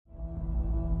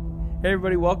Hey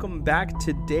everybody, welcome back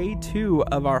to day 2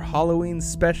 of our Halloween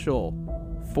special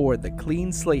for the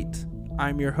Clean Slate.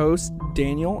 I'm your host,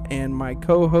 Daniel, and my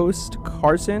co-host,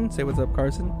 Carson. Say what's up,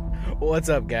 Carson. What's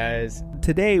up, guys?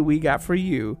 Today we got for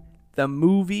you the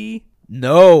movie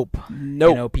Nope.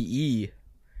 Nope. N-O-P-E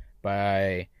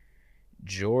by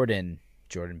Jordan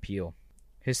Peele.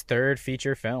 His third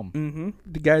feature film.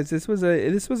 Guys, this was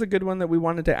a good one that we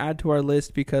wanted to add to our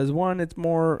list because one, it's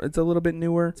a little bit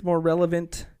newer, it's more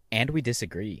relevant. And we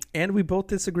disagree. And we both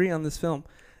disagree on this film.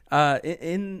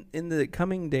 In the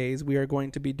coming days, we are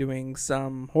going to be doing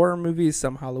some horror movies,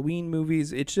 some Halloween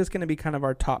movies. It's just going to be kind of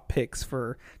our top picks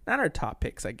not our top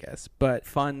picks, I guess, but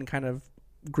fun kind of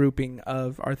grouping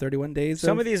of our 31 days.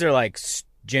 Some of these are like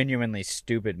genuinely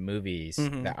stupid movies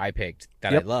that I picked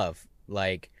that I love.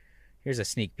 Like, here's a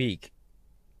sneak peek.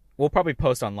 We'll probably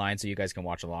post online so you guys can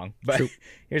watch along. But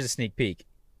here's a sneak peek.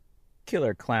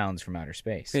 Killer Clowns from Outer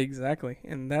Space. Exactly.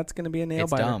 And that's going to be a nail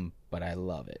biter. It's dumb, but I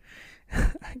love it.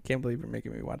 I can't believe you're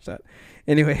making me watch that.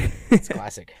 Anyway. It's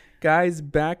classic. Guys,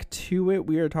 back to it.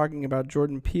 We are talking about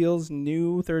Jordan Peele's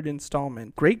new third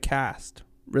installment. Great cast,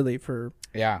 really, for...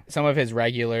 Yeah. Some of his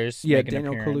regulars. Yeah,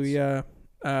 Daniel Kaluuya,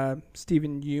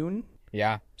 Steven Yeun.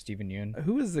 Yeah, Steven Yeun.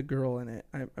 Who is the girl in it?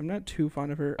 I'm not too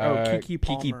fond of her. Keke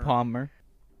Palmer. Keke Palmer.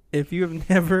 If you have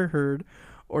never heard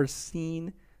or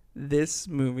seen this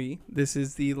movie, this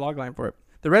is the logline for it.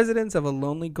 The residents of a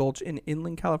lonely gulch in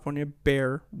inland California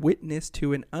bear witness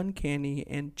to an uncanny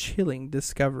and chilling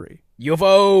discovery.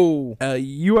 UFO! A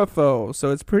UFO.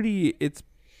 So it's pretty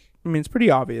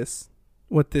obvious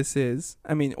what this is.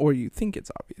 Or you think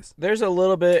it's obvious. There's a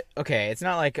little bit... Okay, it's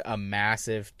not like a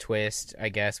massive twist, I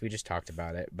guess. We just talked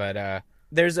about it. But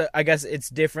I guess it's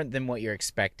different than what you're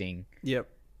expecting. Yep.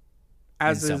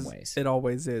 In some ways. It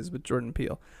always is with Jordan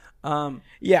Peele.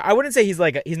 Yeah, I wouldn't say he's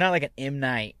not like an M.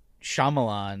 Night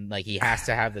Shyamalan, like he has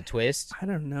to have the twist. I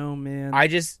don't know, man.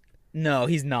 No,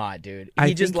 he's not, dude.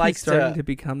 He just likes starting to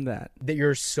become that. That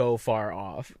you're so far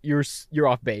off. You're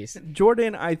off base.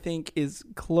 Jordan, I think, is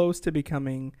close to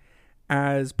becoming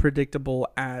as predictable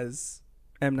as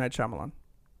M. Night Shyamalan.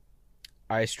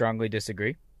 I strongly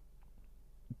disagree,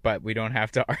 but we don't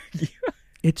have to argue.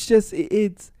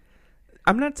 It's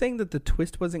I'm not saying that the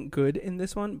twist wasn't good in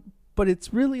this one, but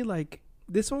it's really like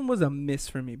this one was a miss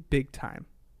for me big time.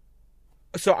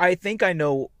 So I think I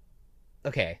know.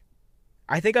 Okay.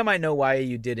 I think I might know why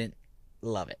you didn't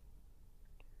love it.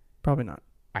 Probably not.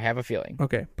 I have a feeling.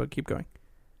 Okay, but keep going.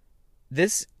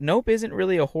 This Nope isn't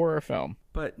really a horror film.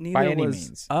 But neither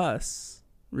was Us,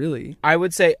 really. I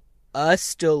would say Us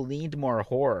still leaned more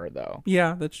horror, though.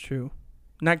 Yeah, that's true.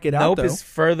 Not Get Out, Nope though. is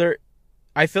further...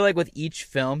 I feel like with each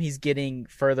film, he's getting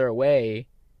further away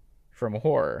from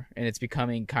horror, and it's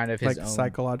becoming kind of his own... Like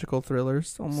psychological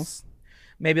thrillers, almost?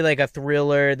 Maybe like a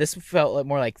thriller. This felt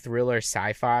more like thriller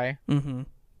sci-fi. Mm-hmm.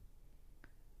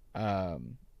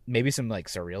 Maybe some like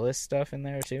surrealist stuff in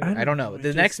there too. I don't know.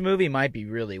 The next movie might be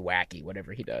really wacky,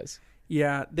 whatever he does.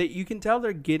 Yeah, you can tell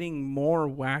they're getting more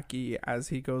wacky as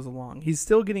he goes along. He's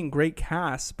still getting great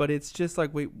casts, but it's just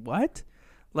like, wait, what?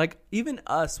 Like, even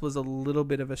Us was a little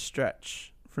bit of a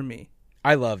stretch for me.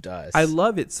 I loved Us. I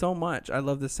love it so much. I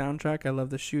love the soundtrack. I love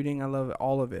the shooting. I love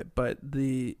all of it. But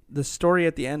the story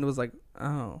at the end was like,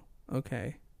 oh,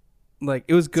 okay. Like,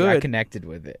 it was good. So I connected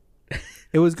with it.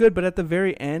 It was good, but at the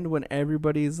very end, when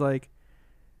everybody's like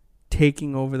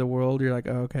taking over the world, you're like,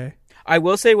 oh, okay. I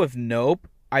will say with Nope,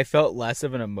 I felt less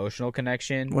of an emotional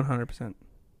connection. 100%.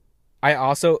 I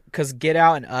also, because Get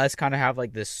Out and Us kind of have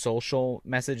like this social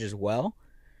message as well.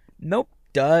 Nope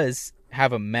does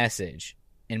have a message,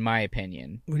 in my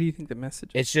opinion. What do you think the message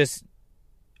is? It's just,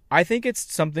 I think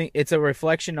it's a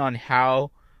reflection on how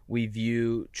we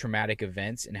view traumatic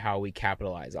events and how we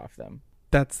capitalize off them.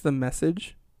 That's the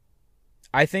message?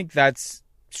 I think that's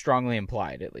strongly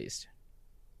implied, at least.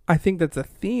 I think that's a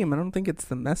theme. I don't think it's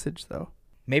the message, though.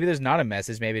 Maybe there's not a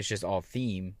message. Maybe it's just all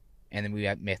theme, and then we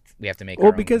have to make our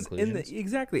own conclusions.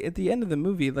 Exactly at the end of the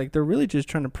movie, like they're really just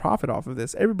trying to profit off of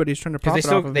this. Everybody's trying to profit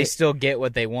off of it. They still get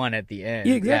what they want at the end.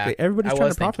 Yeah, exactly. Yeah, everybody's trying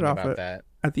to profit off of it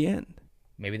at the end.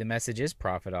 Maybe the message is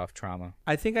profit off trauma.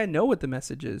 I think I know what the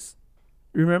message is.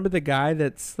 Remember the guy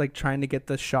that's like trying to get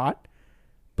the shot,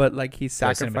 but like he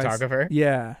sacrificed. The cinematographer.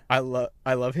 Yeah, I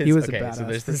love his. He was okay, a badass. So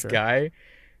there's this guy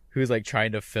who's like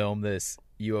trying to film this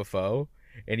UFO,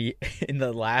 and he in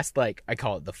the last, like, I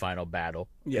call it the final battle.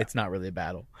 Yeah, it's not really a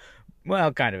battle. Well,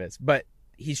 it kind of is, but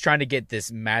he's trying to get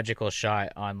this magical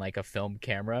shot on like a film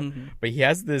camera, but he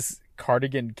has this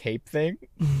cardigan cape thing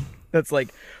that's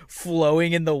like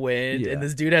flowing in the wind, and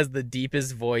this dude has the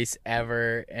deepest voice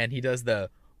ever, and he does the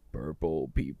purple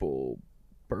people,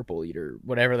 purple eater,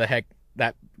 whatever the heck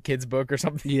that kid's book or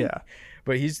something. Yeah.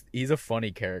 But he's a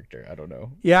funny character. I don't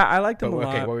know. Yeah, I liked him a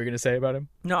lot. Okay, what were you gonna say about him?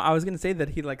 No, I was gonna say that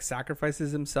he like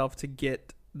sacrifices himself to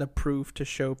get the proof to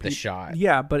show people the shot.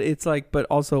 Yeah, but it's like, but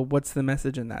also, what's the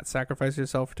message in that? Sacrifice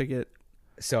yourself to get.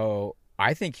 So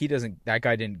I think that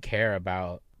guy didn't care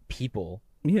about people.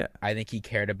 Yeah, I think he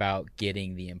cared about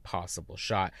getting the impossible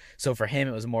shot. So for him,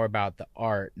 it was more about the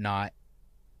art, not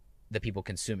the people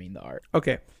consuming the art.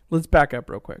 Okay, let's back up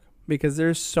real quick because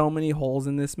there's so many holes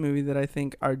in this movie that I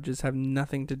think are just have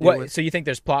nothing to do with. So you think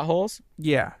there's plot holes?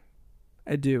 Yeah,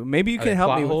 I do. Maybe you can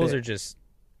help me with it. Plot holes are just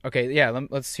okay. Yeah,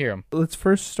 let's hear them. Let's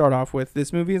first start off with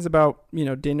this movie is about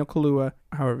Daniel Kaluuya,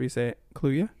 however you say it,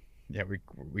 Kaluuya. Yeah,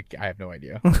 I have no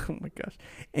idea. Oh my gosh.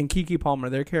 And Keke Palmer,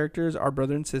 their characters are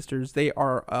brother and sisters. They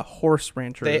are a horse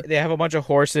rancher. They have a bunch of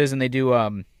horses and they do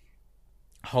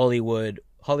Haywood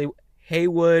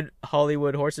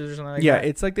horses or something like that. Yeah,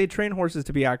 it's like they train horses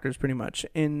to be actors pretty much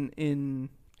in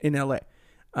LA.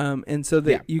 And so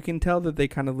you can tell that they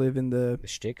kind of live in the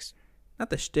shticks.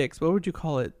 Not the shticks. What would you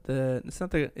call it? It's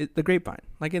not the grapevine.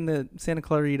 Like in the Santa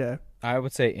Clarita. I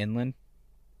would say inland.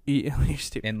 You're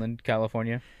stupid. Inland,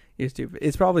 California. You're stupid.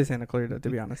 It's probably Santa Clarita, to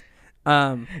be honest.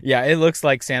 Yeah, it looks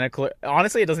like Santa Clarita.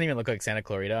 Honestly, it doesn't even look like Santa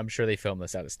Clarita. I'm sure they filmed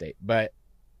this out of state, but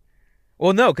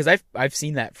no, because I've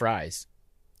seen that Fry's.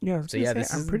 Yeah,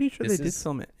 I'm pretty sure they did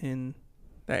film it in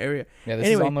that area. Yeah, this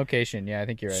is on location. Yeah, I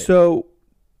think you're right. So,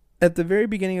 at the very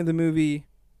beginning of the movie,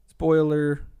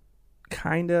 spoiler,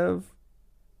 kind of,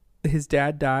 his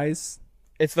dad dies.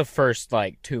 It's the first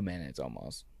 2 minutes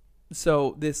almost.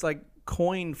 So this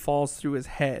coin falls through his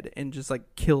head and just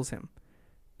kills him.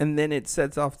 And then it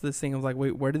sets off this thing of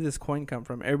wait, where did this coin come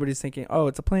from? Everybody's thinking, oh,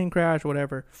 it's a plane crash,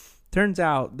 whatever. Turns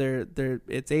out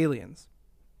it's aliens.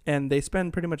 And they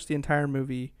spend pretty much the entire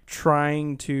movie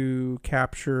trying to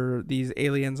capture these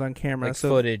aliens on camera.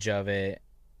 Footage of it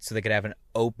so they could have an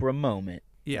Oprah moment.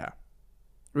 Yeah.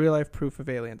 Real life proof of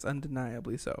aliens,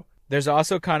 undeniably so. There's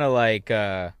also kind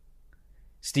of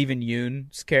Steven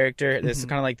Yeun's character. This is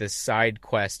kind of like the side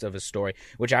quest of a story,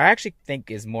 which I actually think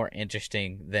is more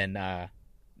interesting than the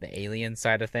alien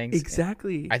side of things.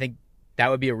 Exactly. I think that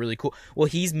would be a really cool. Well,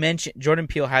 Jordan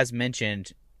Peele has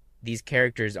mentioned these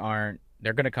characters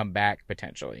they're going to come back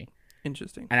potentially.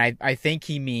 Interesting. And I think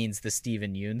he means the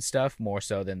Steven Yeun stuff more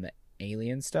so than the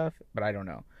alien stuff, but I don't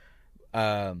know.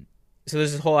 So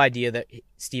there's this whole idea that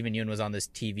Steven Yeun was on this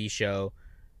TV show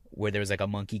where there was a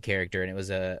monkey character, and it was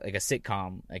a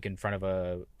sitcom in front of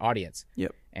a audience.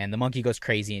 Yep. And the monkey goes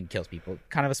crazy and kills people.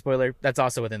 Kind of a spoiler. That's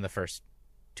also within the first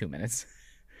 2 minutes.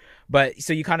 But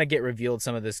so you kind of get revealed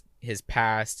some of his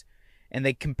past, and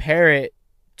they compare it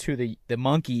to the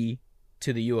monkey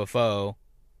to the UFO.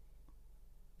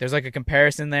 There's a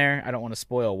comparison there. I don't want to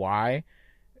spoil why,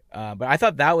 but I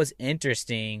thought that was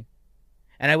interesting.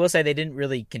 And I will say they didn't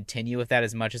really continue with that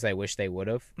as much as I wish they would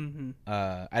have. Mm-hmm.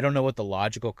 I don't know what the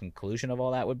logical conclusion of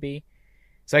all that would be.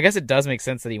 So I guess it does make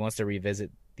sense that he wants to revisit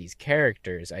these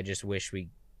characters. I just wish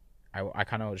I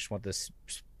kind of just want this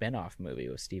spin-off movie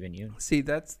with Steven Yeun. See,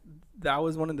 that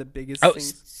was one of the biggest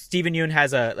things. Steven Yeun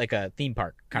has a theme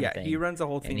park kind of thing. Yeah, he runs a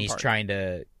whole theme park. And he's trying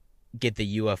to get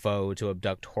the UFO to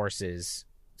abduct horses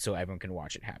so everyone can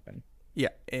watch it happen. Yeah,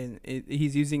 and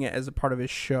he's using it as a part of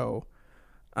his show.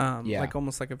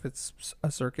 Almost like if it's a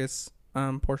circus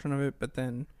portion of it, but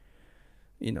then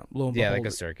lo and behold, like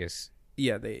a circus.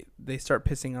 Yeah, they start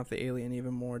pissing off the alien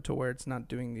even more to where it's not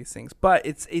doing these things. But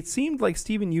it seemed like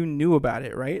Steven Yeun knew about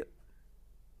it, right?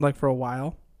 For a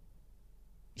while.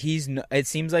 It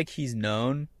seems like he's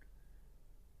known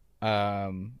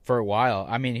for a while.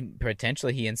 I mean,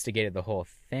 potentially he instigated the whole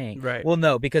thing. Right. Well,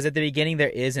 no, because at the beginning there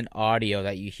is an audio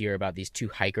that you hear about these two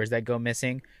hikers that go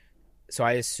missing. So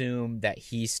I assume that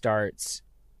he starts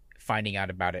finding out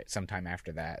about it sometime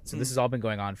after that. So this has all been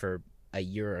going on for a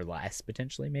year or less,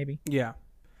 potentially, maybe. Yeah.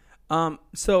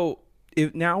 So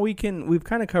we've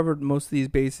kind of covered most of these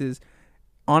bases.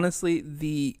 Honestly,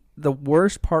 the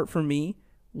worst part for me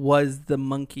was the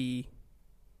monkey,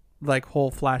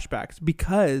 whole flashbacks,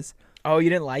 because. Oh,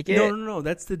 you didn't like it? No.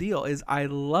 That's the deal. Is I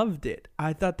loved it.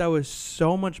 I thought that was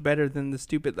so much better than the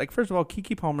stupid. First of all,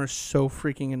 Keke Palmer is so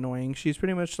freaking annoying. She's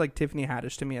pretty much like Tiffany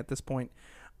Haddish to me at this point.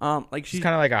 She's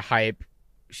kind of like a hype.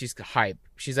 She's hype.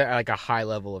 She's at a high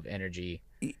level of energy.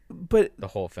 But the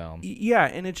whole film. Yeah,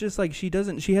 and it's just she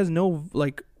has no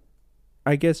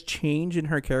I guess change in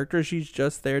her character. She's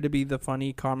just there to be the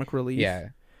funny comic relief. Yeah.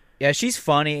 Yeah, she's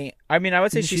funny. I mean, I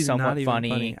would say she's somewhat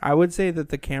funny. I would say that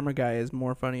the camera guy is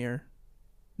more funnier.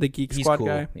 The Geek Squad cool.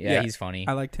 guy. Yeah, he's funny.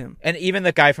 I liked him. And even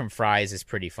the guy from Fry's is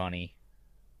pretty funny.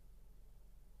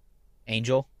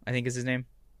 Angel, I think is his name.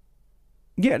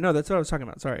 Yeah, no, that's what I was talking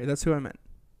about. Sorry, that's who I meant.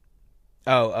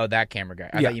 Oh, that camera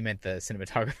guy. I thought you meant the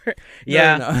cinematographer.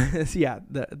 Yeah, no. Yeah,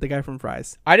 the guy from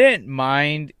Fries. I didn't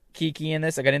mind Kiki in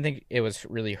this. Like, I didn't think it was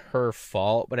really her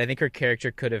fault, but I think her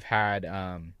character could have had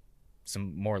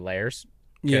some more layers.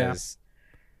 Yeah,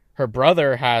 her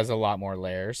brother has a lot more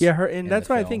layers. Yeah, and that's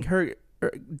why I think her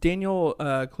Daniel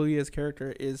Kaluuya's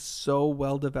character is so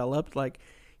well developed. Like,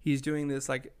 he's doing this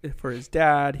like for his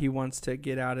dad. He wants to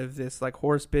get out of this like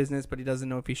horse business, but he doesn't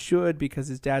know if he should because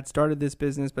his dad started this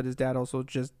business, but his dad also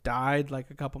just died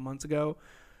like a couple months ago.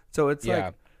 So it's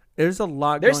like there's a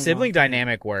lot. Their sibling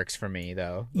dynamic works for me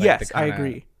though. Like, yes, I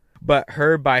agree. But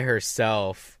her by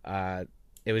herself,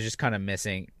 it was just kind of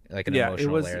missing like an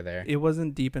emotional layer there. It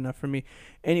wasn't deep enough for me.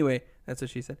 Anyway, that's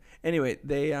what she said. Anyway,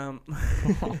 they yeah,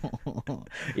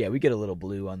 we get a little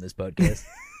blue on this podcast.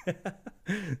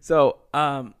 So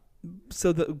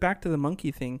the back to the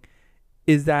monkey thing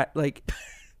is that like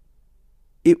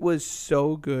it was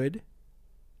so good,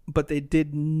 but they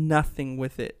did nothing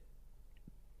with it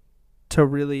to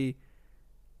really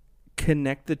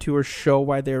connect the two or show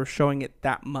why they were showing it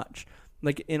that much.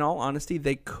 Like, in all honesty,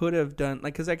 they could have done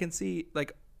like, because I can see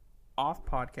like off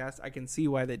podcast, I can see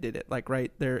why they did it. Like,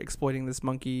 right, they're exploiting this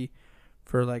monkey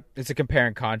for like, it's a compare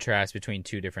and contrast between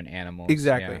two different animals.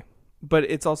 Exactly. Yeah. But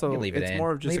it's also it's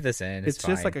more of just leave this in. It's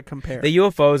just like a compare. The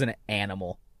UFO is an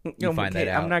animal. You find that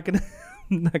out. I'm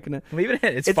not gonna leave it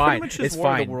in. It's fine. Pretty much just it's War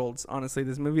fine. of the Worlds. Honestly,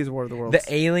 this movie is War of the Worlds.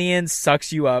 The alien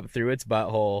sucks you up through its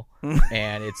butthole,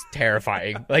 and it's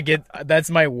terrifying. Like that's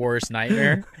my worst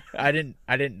nightmare. I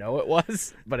didn't know it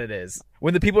was, but it is.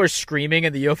 When the people are screaming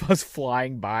and the UFO's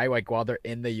flying by, like while they're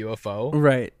in the UFO,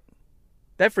 right?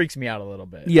 That freaks me out a little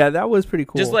bit. Yeah, that was pretty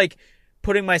cool. Just like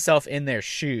putting myself in their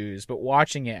shoes, but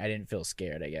watching it, I didn't feel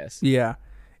scared, I guess. Yeah.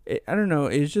 I don't know.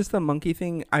 It's just the monkey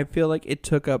thing. I feel like it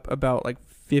took up about like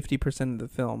 50% of the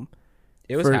film.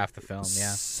 It was half the film,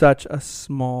 yeah. Such a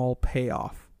small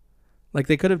payoff. Like,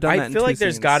 they could have done that in 2 I feel like scenes.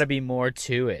 There's got to be more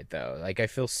to it, though. Like, I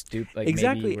feel stupid. Like,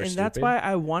 exactly, and that's why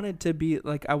I wanted to be,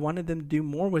 like, I wanted them to do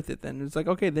more with it then. It's like,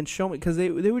 okay, then show me. Because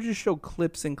they would just show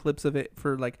clips and clips of it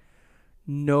for, like,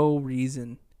 no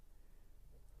reason.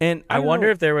 And I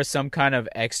wonder if there was some kind of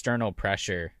external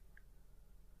pressure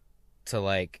to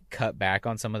like cut back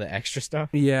on some of the extra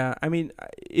stuff. Yeah, I mean,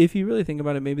 if you really think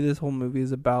about it, maybe this whole movie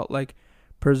is about like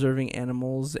preserving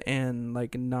animals and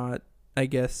like not, I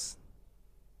guess,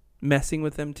 messing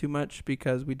with them too much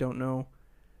because we don't know.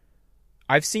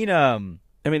 I've seen I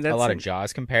mean, that's a lot of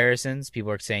Jaws comparisons. People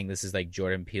are saying this is like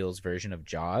Jordan Peele's version of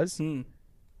Jaws.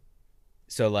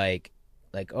 So like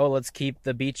oh, let's keep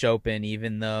the beach open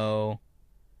even though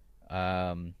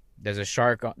there's a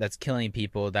shark that's killing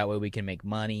people. That way we can make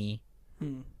money.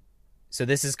 So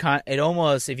this is it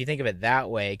almost, if you think of it that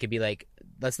way, it could be like,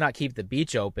 let's not keep the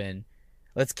beach open.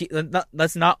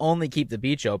 Let's not only keep the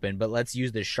beach open, but let's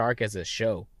use the shark as a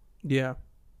show. Yeah.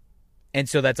 And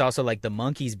so that's also like the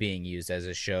monkeys being used as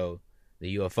a show,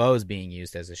 the UFOs being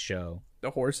used as a show.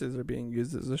 The horses are being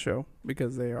used as a show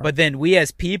because they are. But then we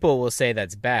as people will say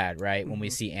that's bad, right? When we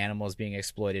see animals being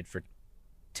exploited for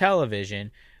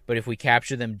television. But if we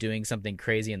capture them doing something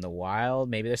crazy in the wild,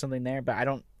 maybe there's something there. But I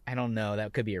don't know.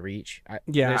 That could be a reach. I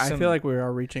feel like we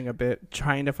are reaching a bit,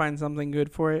 trying to find something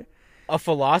good for it. A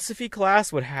philosophy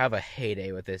class would have a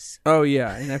heyday with this. Oh,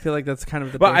 yeah. And I feel like that's kind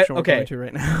of the direction we're going to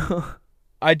right now.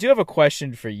 I do have a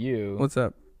question for you. What's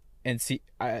up? And see,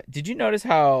 did you notice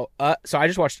how... so I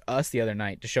just watched Us the other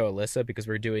night to show Alyssa because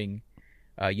we're doing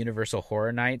Universal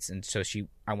Horror Nights. And so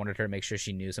I wanted her to make sure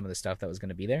she knew some of the stuff that was going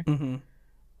to be there.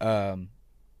 Mm-hmm.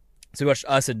 So we watched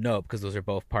Us and Nope because those are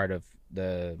both part of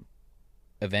the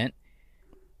event.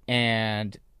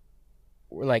 And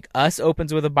we're like, Us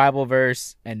opens with a Bible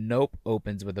verse and Nope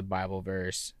opens with a Bible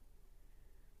verse.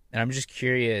 And I'm just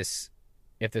curious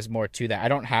if there's more to that. I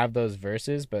don't have those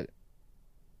verses, but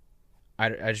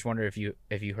I just wonder if you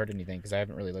heard anything because I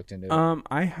haven't really looked into it.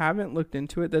 I haven't looked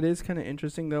into it. That is kind of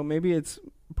interesting, though. Maybe it's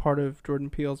part of Jordan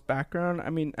Peele's background. I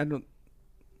mean, I don't...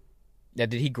 Yeah,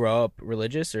 did he grow up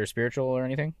religious or spiritual or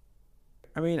anything?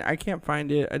 I mean, I can't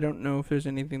find it. I don't know if there's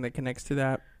anything that connects to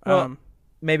that. Well,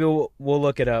 maybe we'll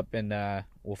look it up and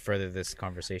we'll further this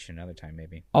conversation another time,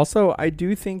 maybe. Also, I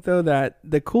do think, though, that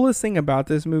the coolest thing about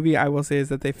this movie, I will say, is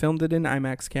that they filmed it in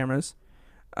IMAX cameras.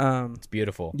 It's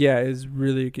beautiful. Yeah, it's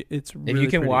really if you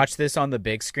can watch this on the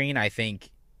big screen, I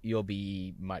think you'll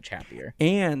be much happier.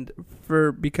 And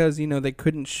because they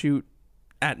couldn't shoot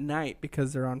at night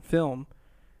because they're on film,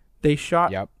 they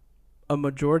shot a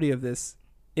majority of this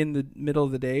in the middle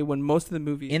of the day when most of the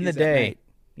movie in is the day. At night.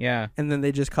 Yeah. And then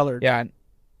they just colored. Yeah.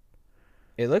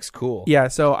 It looks cool. Yeah,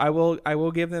 so I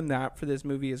will give them that for this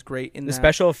movie is great. The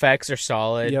special effects are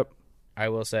solid. Yep. I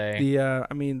will say.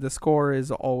 The score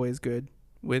is always good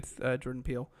with Jordan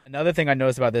Peele. Another thing I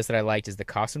noticed about this that I liked is the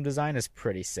costume design is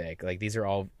pretty sick. Like these are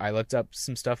all. I looked up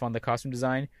some stuff on the costume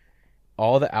design.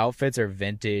 All the outfits are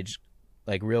vintage,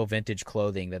 like real vintage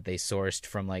clothing that they sourced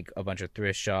from like a bunch of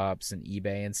thrift shops and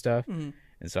eBay and stuff. Mm-hmm.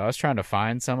 And so I was trying to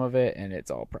find some of it, and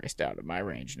it's all priced out of my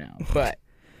range now. But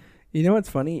you know what's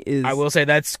funny is I will say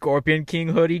that Scorpion King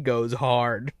hoodie goes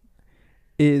hard.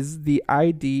 Is the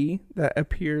ID that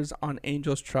appears on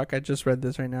Angel's truck? I just read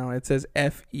this right now. It says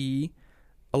FE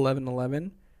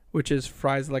 1111, which is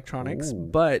Fry's Electronics,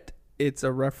 but it's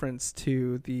a reference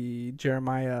to the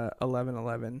Jeremiah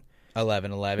 1111.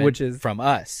 11:11, which is from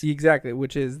us. Exactly,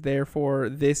 which is therefore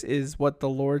this is what the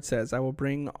Lord says, I will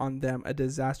bring on them a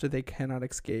disaster they cannot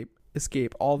escape.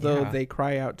 Although they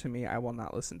cry out to me, I will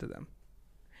not listen to them.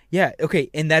 Yeah, okay,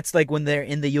 and that's like when they're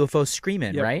in the UFO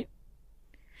screaming, right?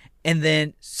 And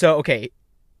then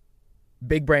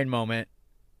big brain moment.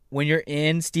 When you're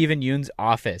in Stephen Yeun's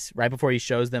office, right before he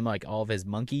shows them like all of his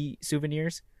monkey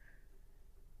souvenirs,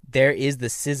 there is the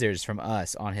scissors from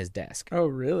us on his desk. Oh,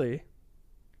 really?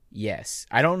 Yes.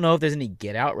 I don't know if there's any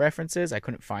Get Out references. I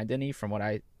couldn't find any from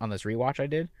on this rewatch I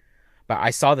did. But I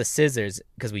saw the scissors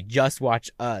because we just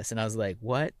watched Us, and I was like,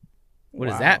 what? What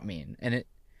does that mean? And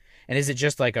is it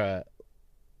just like a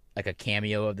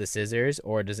cameo of the scissors,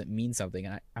 or does it mean something?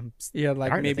 And I'm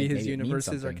maybe his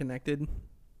universes are connected.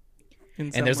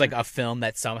 And there's like a film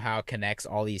that somehow connects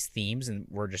all these themes, and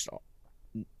we're just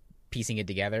piecing it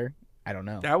together. I don't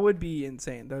know. That would be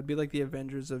insane. That would be like the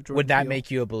Avengers of Jordan Would that Peele. make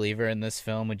you a believer in this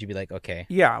film? Would you be like, okay.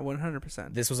 Yeah,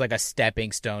 100%. This was like a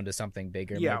stepping stone to something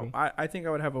bigger, yeah, maybe? I think I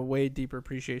would have a way deeper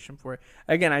appreciation for it.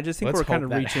 Again, I just think we're kind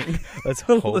of reaching. Let's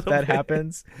hope that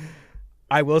happens.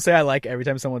 I will say I like every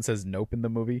time someone says nope in the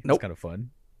movie. Nope. It's kind of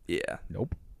fun. Yeah.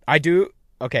 Nope. I do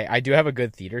have a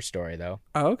good theater story, though.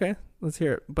 Oh, okay. Let's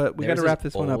hear it. But we got to wrap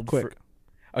this one up quick.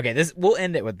 Okay, we'll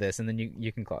end it with this, and then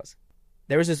you can close.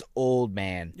 There was this old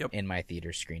man in my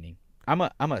theater screening. I'm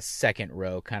a second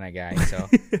row kind of guy, so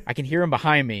I can hear him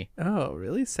behind me. Oh,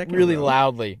 really? Second really row?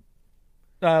 Loudly.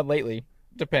 Lately.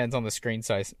 Depends on the screen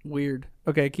size. Weird.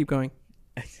 Okay, keep going.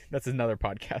 That's another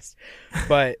podcast.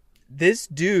 But this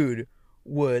dude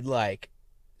would like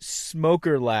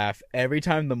smoker laugh every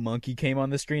time the monkey came on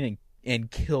the screen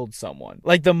and killed someone.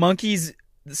 Like the monkey's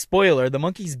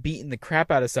beating the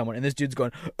crap out of someone, and this dude's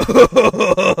going,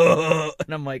 and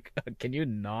I'm like, can you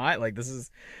not? Like, this is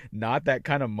not that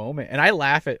kind of moment. And I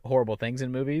laugh at horrible things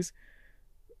in movies,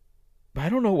 but I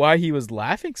don't know why he was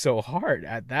laughing so hard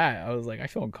at that. I was like, I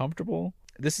feel uncomfortable.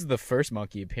 This is the first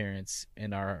monkey appearance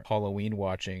in our Halloween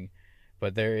watching,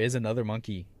 but there is another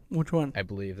monkey. Which one? I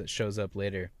believe that shows up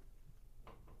later.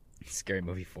 Scary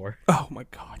Movie 4. Oh my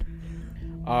god.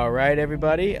 All right,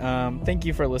 everybody. Thank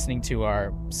you for listening to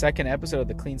our second episode of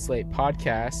the Clean Slate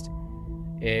podcast.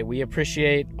 We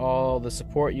appreciate all the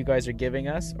support you guys are giving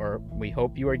us, or we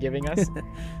hope you are giving us.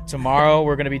 Tomorrow,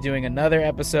 we're going to be doing another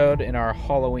episode in our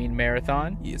Halloween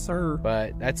marathon. Yes, sir.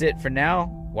 But that's it for now.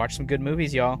 Watch some good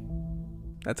movies, y'all.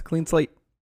 That's a Clean Slate.